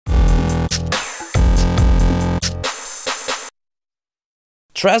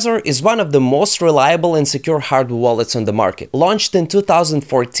Trezor is one of the most reliable and secure hardware wallets on the market. Launched in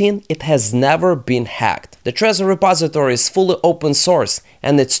 2014, it has never been hacked. The Trezor repository is fully open source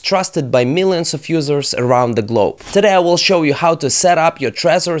and it's trusted by millions of users around the globe. Today I will show you how to set up your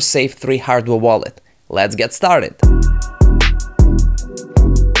Trezor Safe 3 hardware wallet. Let's get started.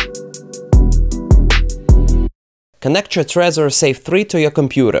 Connect your Trezor Safe 3 to your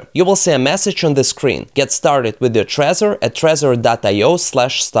computer. You will see a message on the screen. Get started with your Trezor at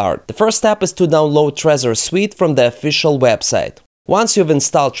trezor.io/start. The first step is to download Trezor Suite from the official website. Once you've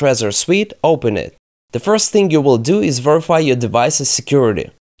installed Trezor Suite, open it. The first thing you will do is verify your device's security.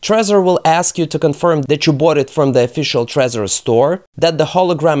 Trezor will ask you to confirm that you bought it from the official Trezor store, that the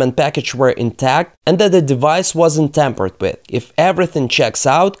hologram and package were intact, and that the device wasn't tampered with. If everything checks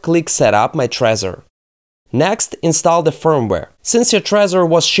out, click Set up my Trezor. Next, install the firmware. Since your Trezor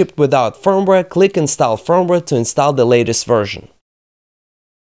was shipped without firmware, click Install firmware to install the latest version.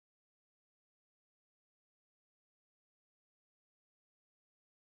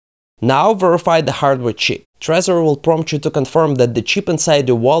 Now verify the hardware chip. Trezor will prompt you to confirm that the chip inside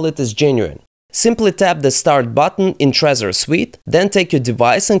your wallet is genuine. Simply tap the Start button in Trezor Suite, then take your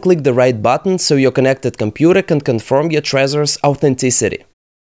device and click the right button so your connected computer can confirm your Trezor's authenticity.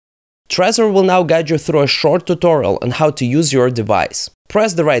 Trezor will now guide you through a short tutorial on how to use your device.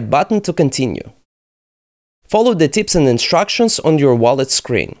 Press the right button to continue. Follow the tips and instructions on your wallet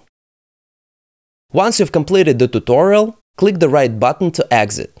screen. Once you've completed the tutorial, click the right button to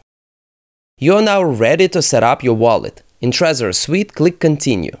exit. You are now ready to set up your wallet. In Trezor Suite, click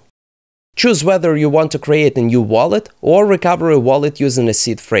Continue. Choose whether you want to create a new wallet or recover a wallet using a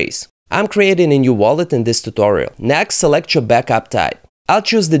seed phrase. I'm creating a new wallet in this tutorial. Next, select your backup type. I'll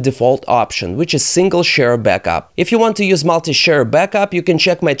choose the default option, which is single share backup. If you want to use multi-share backup, you can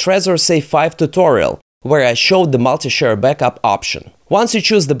check my Trezor Safe 5 tutorial, where I showed the multi-share backup option. Once you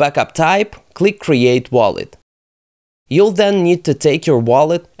choose the backup type, click Create Wallet. You'll then need to take your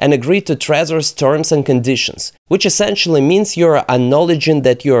wallet and agree to Trezor's terms and conditions, which essentially means you're acknowledging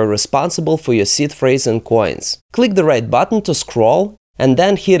that you are responsible for your seed phrase and coins. Click the right button to scroll, and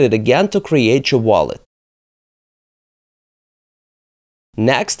then hit it again to create your wallet.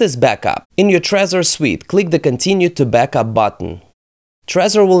 Next is Backup. In your Trezor Suite, click the Continue to Backup button.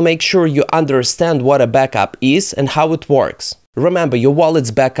 Trezor will make sure you understand what a backup is and how it works. Remember, your wallet's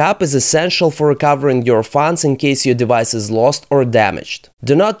backup is essential for recovering your funds in case your device is lost or damaged.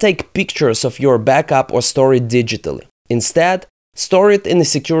 Do not take pictures of your backup or store it digitally. Instead, store it in a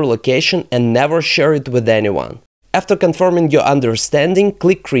secure location and never share it with anyone. After confirming your understanding,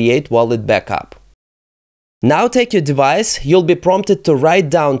 click Create Wallet Backup. Now take your device, you'll be prompted to write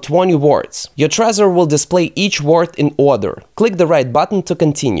down 20 words. Your Trezor will display each word in order. Click the right button to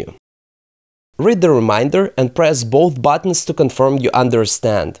continue. Read the reminder and press both buttons to confirm you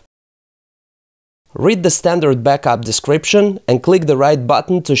understand. Read the standard backup description and click the right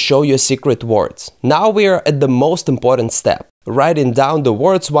button to show your secret words. Now we are at the most important step, writing down the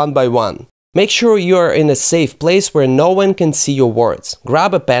words one by one. Make sure you are in a safe place where no one can see your words.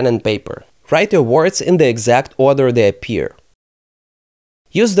 Grab a pen and paper. Write your words in the exact order they appear.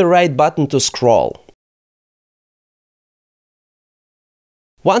 Use the right button to scroll.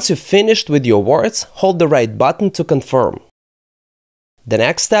 Once you've finished with your words, hold the right button to confirm. The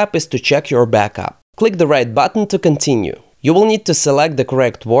next step is to check your backup. Click the right button to continue. You will need to select the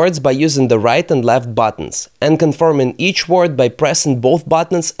correct words by using the right and left buttons, and confirming each word by pressing both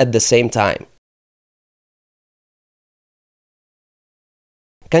buttons at the same time.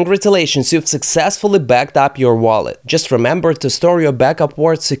 Congratulations, you've successfully backed up your wallet. Just remember to store your backup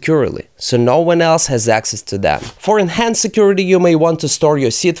words securely, so no one else has access to them. For enhanced security, you may want to store your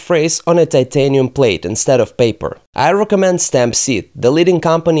seed phrase on a titanium plate instead of paper. I recommend StampSeed, the leading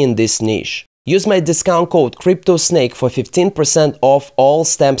company in this niche. Use my discount code CryptoSnake for 15% off all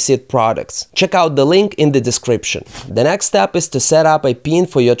StampSeed products. Check out the link in the description. The next step is to set up a PIN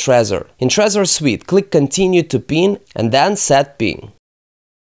for your Trezor. In Trezor Suite, click Continue to PIN and then Set PIN.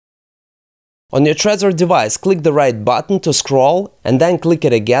 On your Trezor device, click the right button to scroll and then click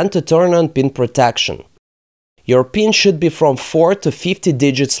it again to turn on PIN protection. Your PIN should be from 4 to 50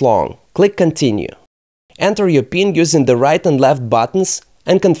 digits long. Click Continue. Enter your PIN using the right and left buttons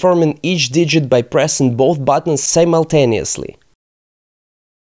and confirming each digit by pressing both buttons simultaneously.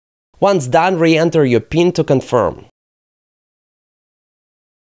 Once done, re-enter your PIN to confirm.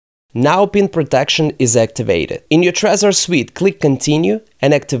 Now PIN protection is activated. In your Trezor Suite, click Continue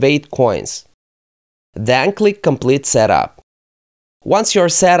and activate coins. Then click Complete Setup. Once your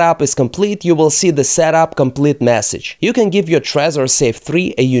setup is complete, you will see the Setup Complete message. You can give your Trezor Safe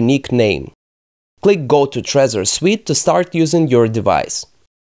 3 a unique name. Click Go to Trezor Suite to start using your device.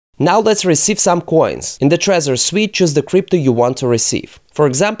 Now let's receive some coins. In the Trezor suite, choose the crypto you want to receive. For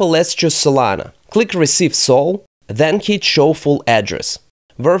example, let's choose Solana. Click Receive Sol, then hit Show Full Address.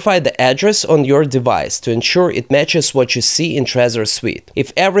 Verify the address on your device to ensure it matches what you see in Trezor suite.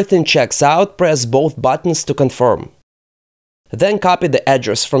 If everything checks out, press both buttons to confirm. Then copy the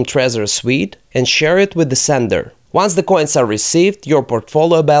address from Trezor suite and share it with the sender. Once the coins are received, your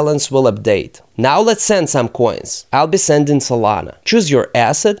portfolio balance will update. Now let's send some coins. I'll be sending Solana. Choose your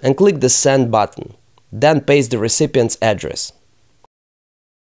asset and click the Send button. Then paste the recipient's address.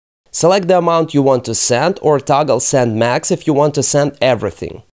 Select the amount you want to send or toggle Send Max if you want to send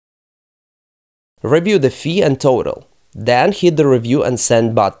everything. Review the fee and total. Then hit the Review and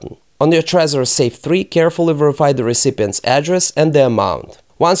Send button. On your Trezor Safe 3, carefully verify the recipient's address and the amount.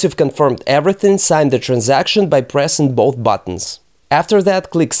 Once you've confirmed everything, sign the transaction by pressing both buttons. After that,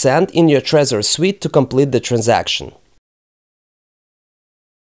 click Send in your Trezor suite to complete the transaction.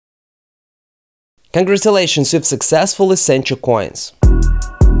 Congratulations, you've successfully sent your coins.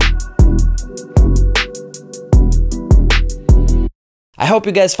 I hope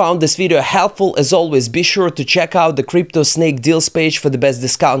you guys found this video helpful. As always, be sure to check out the CryptoSnake deals page for the best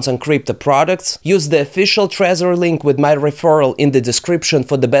discounts on crypto products. Use the official Trezor link with my referral in the description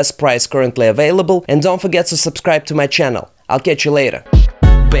for the best price currently available. And don't forget to subscribe to my channel. I'll catch you later.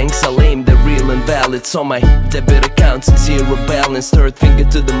 Banks are lame, they're real and valid, so my debit account's zero balance. Third finger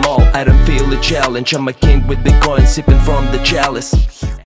to the mall, I don't feel a challenge. I'm a king with Bitcoin, sipping from the chalice.